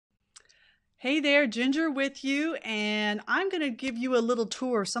Hey there, Ginger with you, and I'm going to give you a little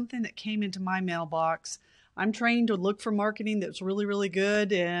tour of something that came into my mailbox. I'm trained to look for marketing that's really, really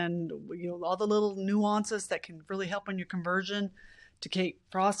good and all the little nuances that can really help on your conversion to get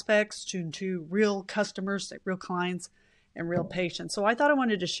prospects to real customers, like real clients and real patients. So I thought I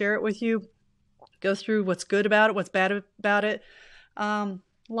wanted to share it with you, go through what's good about it, what's bad about it.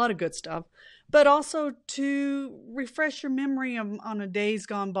 A lot of good stuff, but also to refresh your memory on a days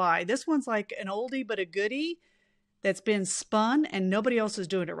gone by. This one's like an oldie but a goodie that's been spun and nobody else is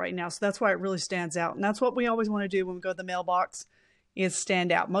doing it right now. So that's why it really stands out. And that's what we always want to do when we go to the mailbox is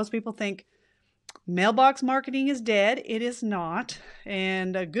stand out. Most people think mailbox marketing is dead. It is not.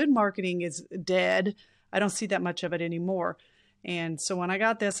 And good marketing is dead. I don't see that much of it anymore. And so when I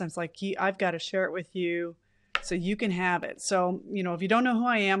got this, I was like, I've got to share it with you so you can have it. So, if you don't know who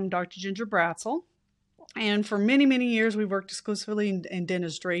I am, I'm Dr. Ginger Bratzel. And for many, many years, we worked exclusively in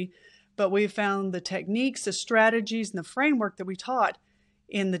dentistry, but we've found the techniques, the strategies, and the framework that we taught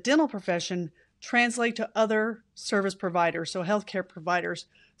in the dental profession translate to other service providers, so healthcare providers,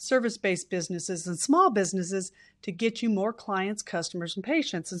 service-based businesses, and small businesses to get you more clients, customers, and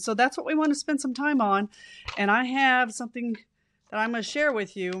patients. And so that's what we want to spend some time on. And I have something that I'm going to share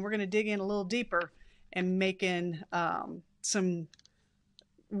with you, and we're going to dig in a little deeper and making some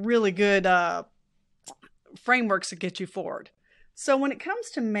really good frameworks to get you forward. So when it comes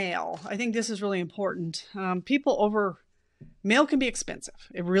to mail, I think this is really important. Mail can be expensive.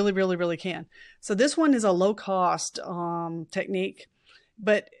 It really, really, really can. So this one is a low cost technique,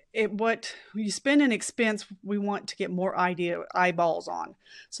 but what you spend in expense, we want to get more eyeballs on.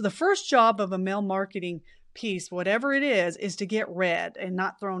 So the first job of a mail marketing piece, whatever it is to get read and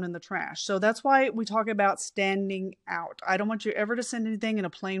not thrown in the trash. So that's why we talk about standing out. I don't want you ever to send anything in a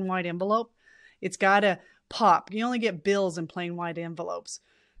plain white envelope. It's got to pop. You only get bills in plain white envelopes.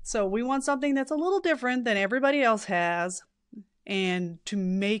 So we want something that's a little different than everybody else has and to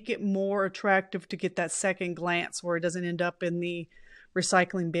make it more attractive to get that second glance where it doesn't end up in the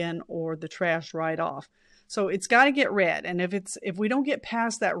recycling bin or the trash right off. So it's got to get read. And if we don't get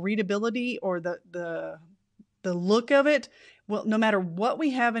past that readability or the look of it, well, no matter what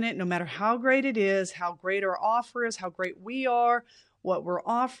we have in it, no matter how great it is, how great our offer is, how great we are, what we're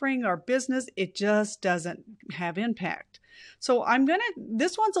offering, our business, it just doesn't have impact. So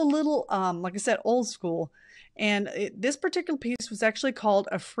this one's a little, like I said, old school. And this particular piece was actually called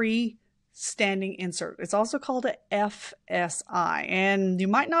a free standing insert. It's also called a FSI. And you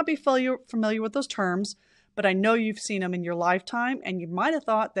might not be familiar with those terms, but I know you've seen them in your lifetime and you might have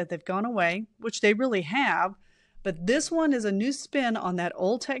thought that they've gone away, which they really have. But this one is a new spin on that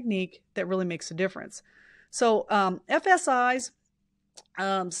old technique that really makes a difference. So FSIs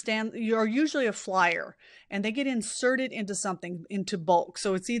are usually a flyer and they get inserted into something, into bulk.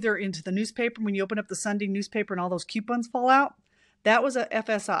 So it's either into the newspaper when you open up the Sunday newspaper and all those coupons fall out. That was a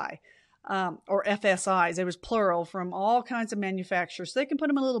FSI or FSIs. It was plural from all kinds of manufacturers. So they can put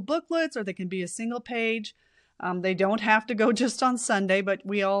them in little booklets or they can be a single page. They don't have to go just on Sunday, but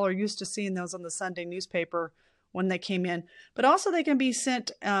we all are used to seeing those on the Sunday newspaper when they came in. But also they can be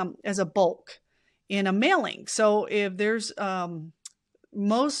sent as a bulk in a mailing. So if there's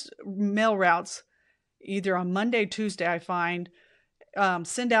most mail routes, either on Monday, Tuesday, I find,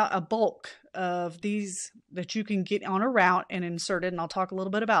 send out a bulk of these that you can get on a route and insert it. And I'll talk a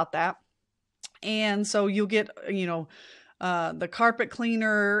little bit about that. And so you'll get, the carpet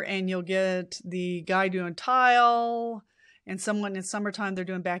cleaner and you'll get the guy doing tile and someone in summertime, they're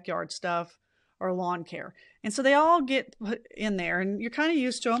doing backyard stuff or lawn care. And so they all get put in there and you're kind of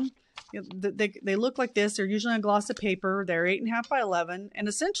used to them. They look like this. They're usually on glossy paper. They're 8.5 by 11. And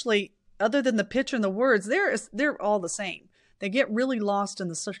essentially, other than the picture and the words, they're all the same. They get really lost in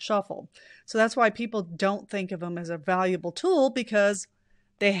the shuffle. So that's why people don't think of them as a valuable tool because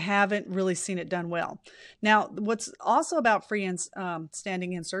they haven't really seen it done well. Now, what's also about free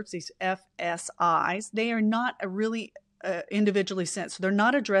standing inserts, these FSIs, they are not really individually sent. So they're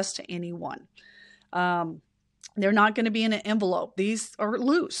not addressed to anyone. They're not going to be in an envelope. These are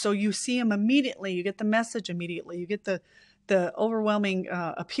loose. So you see them immediately. You get the message immediately. You get the overwhelming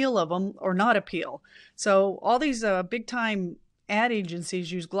appeal of them or not appeal. So all these big time ad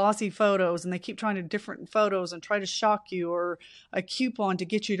agencies use glossy photos and they keep trying to different photos and try to shock you or a coupon to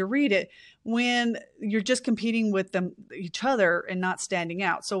get you to read it when you're just competing with each other and not standing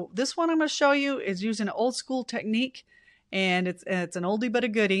out. So this one I'm going to show you is using an old school technique and it's an oldie but a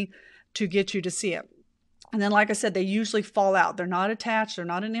goodie to get you to see it. And then, like I said, they usually fall out. They're not attached. They're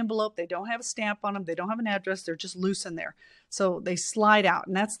not an envelope. They don't have a stamp on them. They don't have an address. They're just loose in there. So they slide out,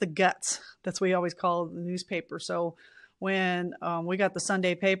 and that's the guts. That's what we always call the newspaper. So when we got the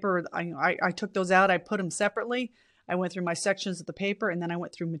Sunday paper, I took those out. I put them separately. I went through my sections of the paper, and then I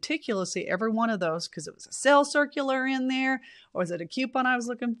went through meticulously every one of those because it was a sale circular in there, or is it a coupon I was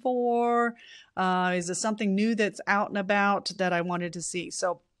looking for? Is it something new that's out and about that I wanted to see?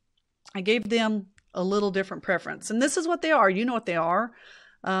 So I gave them a little different preference. And this is what they are. You know what they are.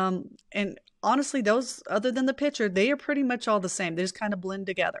 And honestly, those, other than the picture, they are pretty much all the same. They just kind of blend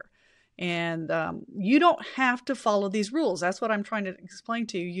together. And you don't have to follow these rules. That's what I'm trying to explain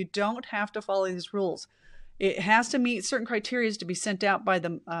to you. You don't have to follow these rules. It has to meet certain criteria to be sent out by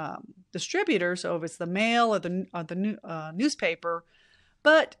the distributor. So if it's the mail or the newspaper,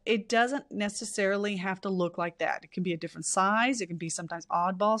 but it doesn't necessarily have to look like that. It can be a different size. It can be sometimes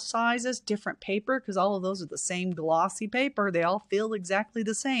oddball sizes, different paper, because all of those are the same glossy paper. They all feel exactly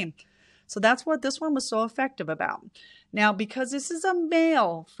the same. So that's what this one was so effective about. Now, because this is a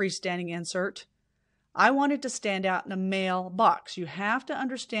mail freestanding insert, I wanted to stand out in a mailbox. You have to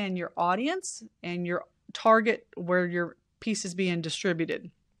understand your audience and your target where your piece is being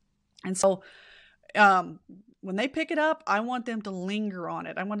distributed. And so when they pick it up, I want them to linger on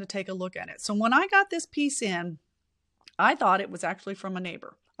it. I want to take a look at it. So when I got this piece in, I thought it was actually from a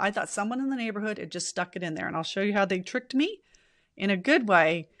neighbor. I thought someone in the neighborhood had just stuck it in there. And I'll show you how they tricked me in a good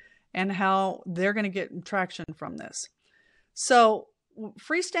way and how they're going to get traction from this. So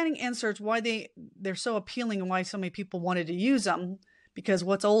freestanding inserts, why they're so appealing and why so many people wanted to use them, because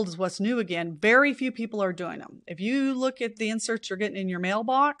what's old is what's new again. Very few people are doing them. If you look at the inserts you're getting in your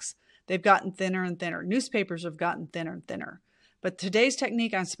mailbox, they've gotten thinner and thinner. Newspapers have gotten thinner and thinner. But today's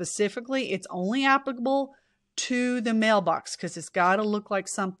technique on specifically, it's only applicable to the mailbox because it's got to look like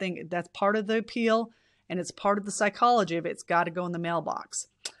something that's part of the appeal and it's part of the psychology of it. It's got to go in the mailbox.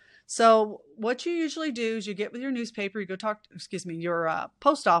 So what you usually do is you get with your newspaper, you go talk, your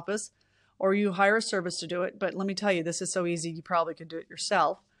post office, or you hire a service to do it. But let me tell you, this is so easy, you probably could do it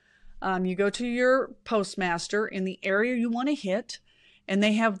yourself. You go to your postmaster in the area you want to hit, and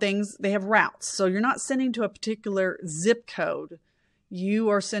they have routes. So you're not sending to a particular zip code. You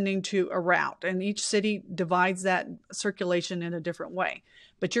are sending to a route, and each city divides that circulation in a different way.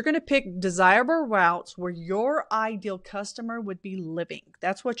 But you're going to pick desirable routes where your ideal customer would be living.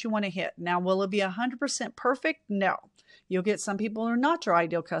 That's what you want to hit. Now, will it be 100% perfect? No. You'll get some people who are not your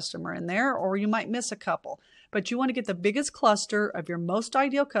ideal customer in there, or you might miss a couple. But you want to get the biggest cluster of your most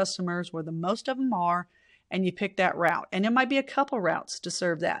ideal customers where the most of them are, and you pick that route. And it might be a couple routes to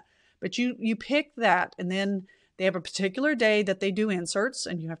serve that. But you pick that, and then they have a particular day that they do inserts,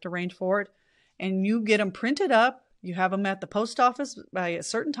 and you have to arrange for it. And you get them printed up. You have them at the post office by a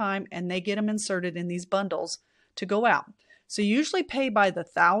certain time, and they get them inserted in these bundles to go out. So you usually pay by the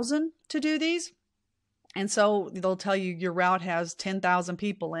 1,000 to do these. And so they'll tell you your route has 10,000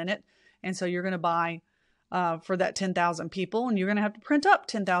 people in it. And so you're going to buy for that 10,000 people, and you're going to have to print up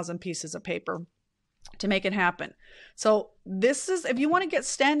 10,000 pieces of paper to make it happen. So this is, if you want to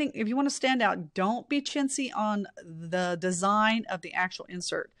stand out, don't be chintzy on the design of the actual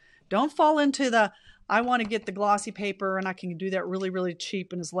insert. Don't fall into I want to get the glossy paper and I can do that really, really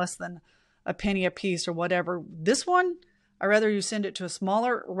cheap and is less than a penny a piece or whatever. This one, I'd rather you send it to a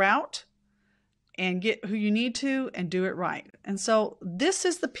smaller route and get who you need to and do it right. And so this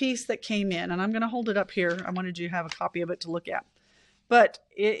is the piece that came in, and I'm going to hold it up here. I wanted you to have a copy of it to look at. But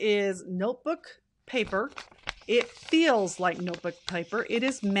it is notebook paper. It feels like notebook paper. It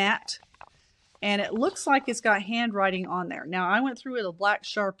is matte, and it looks like it's got handwriting on there. Now, I went through with a black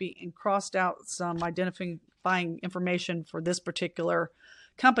Sharpie and crossed out some identifying information for this particular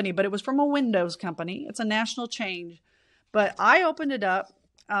company, but it was from a Windows company. It's a national chain. But I opened it up.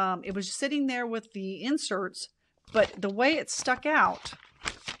 It was sitting there with the inserts, but the way it stuck out,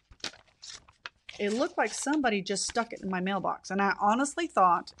 it looked like somebody just stuck it in my mailbox. And I honestly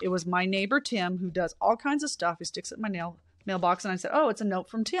thought it was my neighbor, Tim, who does all kinds of stuff. He sticks it in my mailbox, and I said, oh, it's a note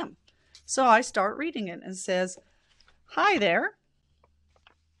from Tim. So I start reading it, and it says, hi there.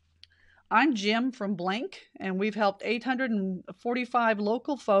 I'm Jim from blank, and we've helped 845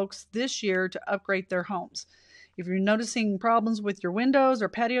 local folks this year to upgrade their homes. If you're noticing problems with your windows or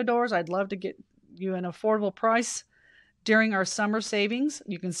patio doors, I'd love to get you an affordable price during our summer savings.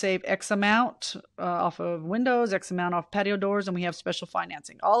 You can save X amount off of windows, X amount off patio doors, and we have special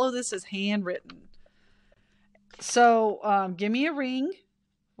financing. All of this is handwritten. So give me a ring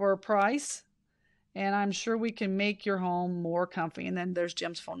for a price, and I'm sure we can make your home more comfy. And then there's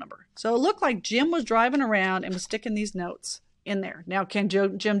Jim's phone number. So it looked like Jim was driving around and was sticking these notes in there. Now, can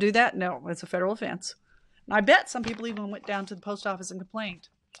Jim do that? No, it's a federal offense. And I bet some people even went down to the post office and complained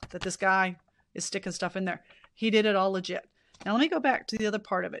that this guy is sticking stuff in there. He did it all legit. Now let me go back to the other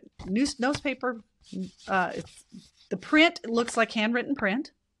part of it. Newspaper, it's The print looks like handwritten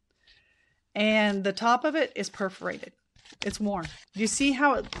print, and the top of it is perforated. It's worn. You see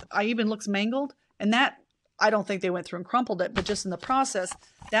how it even looks mangled? And that, I don't think they went through and crumpled it, but just in the process,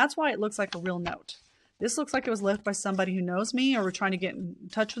 that's why it looks like a real note. This looks like it was left by somebody who knows me or were trying to get in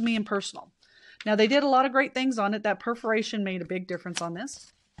touch with me in personal. Now, they did a lot of great things on it. That perforation made a big difference on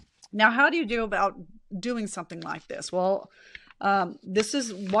this. Now, how do you do about doing something like this? Well, this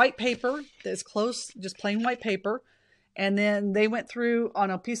is white paper that's close, just plain white paper. And then they went through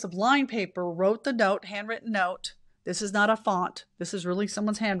on a piece of line paper, wrote the note, handwritten note. This is not a font. This is really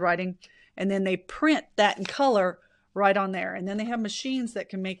someone's handwriting. And then they print that in color right on there. And then they have machines that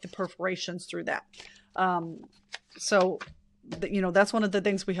can make the perforations through that. That's one of the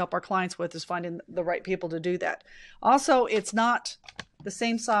things we help our clients with, is finding the right people to do that. Also, it's not the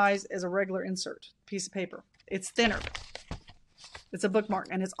same size as a regular insert piece of paper. It's thinner. It's a bookmark,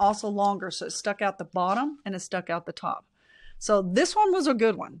 and it's also longer. So it stuck out the bottom and it stuck out the top. So this one was a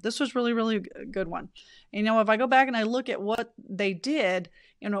good one. This was really, really a good one. And, if I go back and I look at what they did,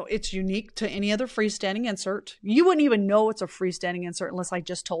 it's unique to any other freestanding insert. You wouldn't even know it's a freestanding insert unless I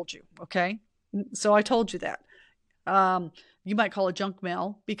just told you. Okay. So I told you that. You might call it junk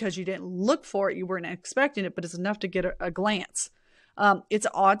mail because you didn't look for it. You weren't expecting it, but it's enough to get a glance. It's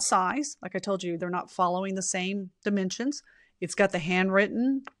an odd size. Like I told you, they're not following the same dimensions. It's got the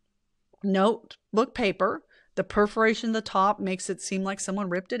handwritten notebook paper. The perforation at the top makes it seem like someone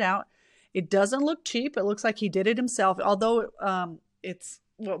ripped it out. It doesn't look cheap. It looks like he did it himself. Although it's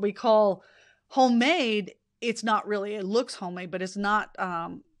what we call homemade, it's not really. It looks homemade, but it's not.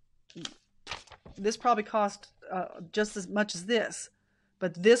 This probably cost just as much as this.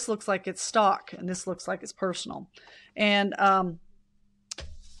 But this looks like it's stock, and this looks like it's personal. And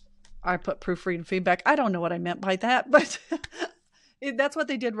I put proofreading feedback. I don't know what I meant by that, but that's what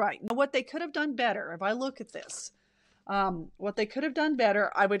they did right. Now, what they could have done better, if I look at this, what they could have done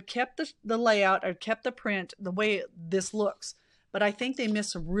better, I would kept the layout, I'd kept the print the way this looks. But I think they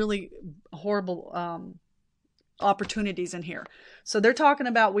missed some really horrible opportunities in here. So they're talking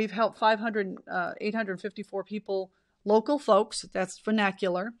about we've helped 854 people, local folks, that's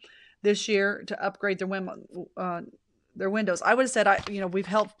vernacular, this year to upgrade their windows. I would have said, we've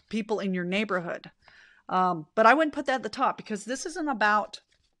helped people in your neighborhood. But I wouldn't put that at the top because this isn't about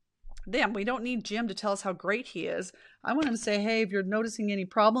them. We don't need Jim to tell us how great he is. I want him to say, hey, if you're noticing any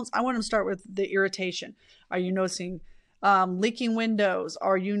problems, I want him to start with the irritation. Are you noticing leaking windows?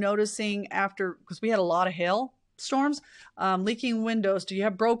 Are you noticing because we had a lot of hail storms, leaking windows? Do you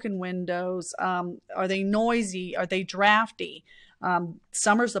have broken windows? Are they noisy? Are they drafty?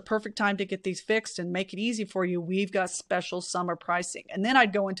 Summer's the perfect time to get these fixed and make it easy for you. We've got special summer pricing. And then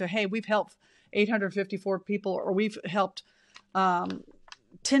I'd go into, hey, we've helped 854 people, or we've helped 10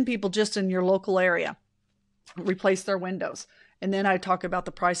 people just in your local area replace their windows. And then I talk about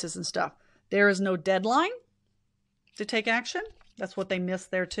the prices and stuff. There is no deadline to take action. That's what they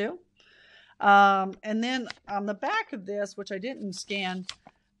missed there too. And then on the back of this, which I didn't scan,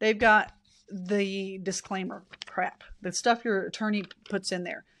 they've got the disclaimer crap, the stuff your attorney puts in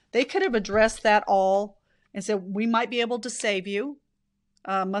there. They could have addressed that all and said, we might be able to save you,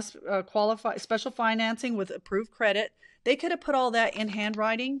 must qualify special financing with approved credit. They could have put all that in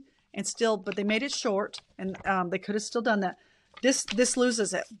handwriting and still, but they made it short, and they could have still done that. This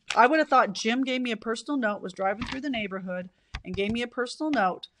loses it. I would have thought Jim gave me a personal note, was driving through the neighborhood and gave me a personal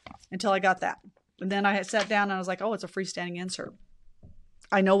note until I got that. And then I had sat down and I was like, oh, it's a freestanding insert.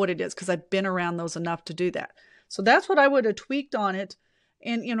 I know what it is because I've been around those enough to do that. So that's what I would have tweaked on it.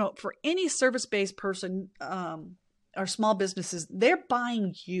 And, for any service-based person or small businesses, they're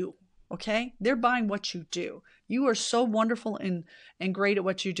buying you, okay? They're buying what you do. You are so wonderful and great at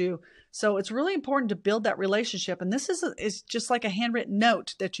what you do. So it's really important to build that relationship. And this is just like a handwritten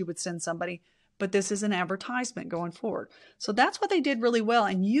note that you would send somebody, but this is an advertisement going forward. So that's what they did really well.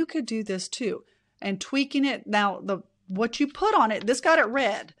 And you could do this too. And tweaking it. Now, what you put on it, this got it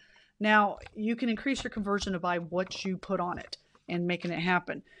red. Now, you can increase your conversion by what you put on it and making it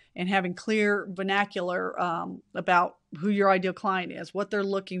happen. And having clear vernacular about who your ideal client is, what they're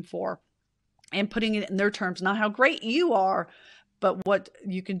looking for, and putting it in their terms, not how great you are, but what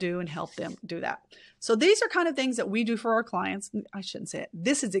you can do and help them do that. So these are kind of things that we do for our clients. I shouldn't say it.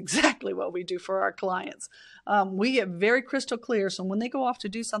 This is exactly what we do for our clients. We get very crystal clear. So when they go off to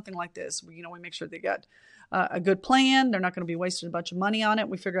do something like this, we make sure they got a good plan. They're not going to be wasting a bunch of money on it.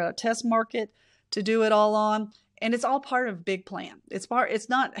 We figure out a test market to do it all on. And it's all part of a big plan. It's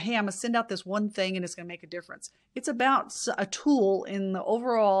not, hey, I'm going to send out this one thing and it's going to make a difference. It's about a tool in the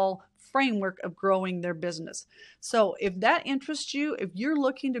overall framework of growing their business. So if that interests you, if you're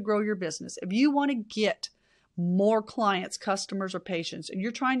looking to grow your business, if you want to get more clients, customers, or patients, and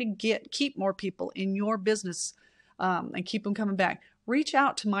you're trying to keep more people in your business and keep them coming back, reach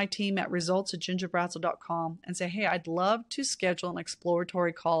out to my team at results@gingerbratzel.com and say, hey, I'd love to schedule an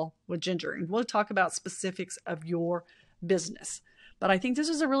exploratory call with Ginger, and we'll talk about specifics of your business. But I think this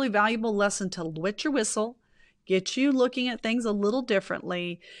is a really valuable lesson to wet your whistle, get you looking at things a little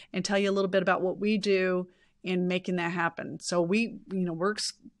differently, and tell you a little bit about what we do in making that happen. So we're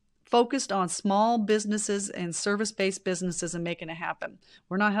focused on small businesses and service-based businesses and making it happen.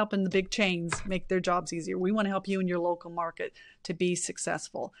 We're not helping the big chains make their jobs easier. We want to help you in your local market to be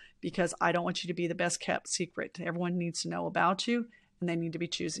successful, because I don't want you to be the best kept secret. Everyone needs to know about you, and they need to be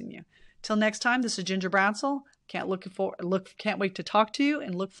choosing you. Till next time, this is Ginger Bratzel. Can't wait to talk to you,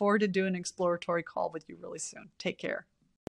 and look forward to doing an exploratory call with you really soon. Take care.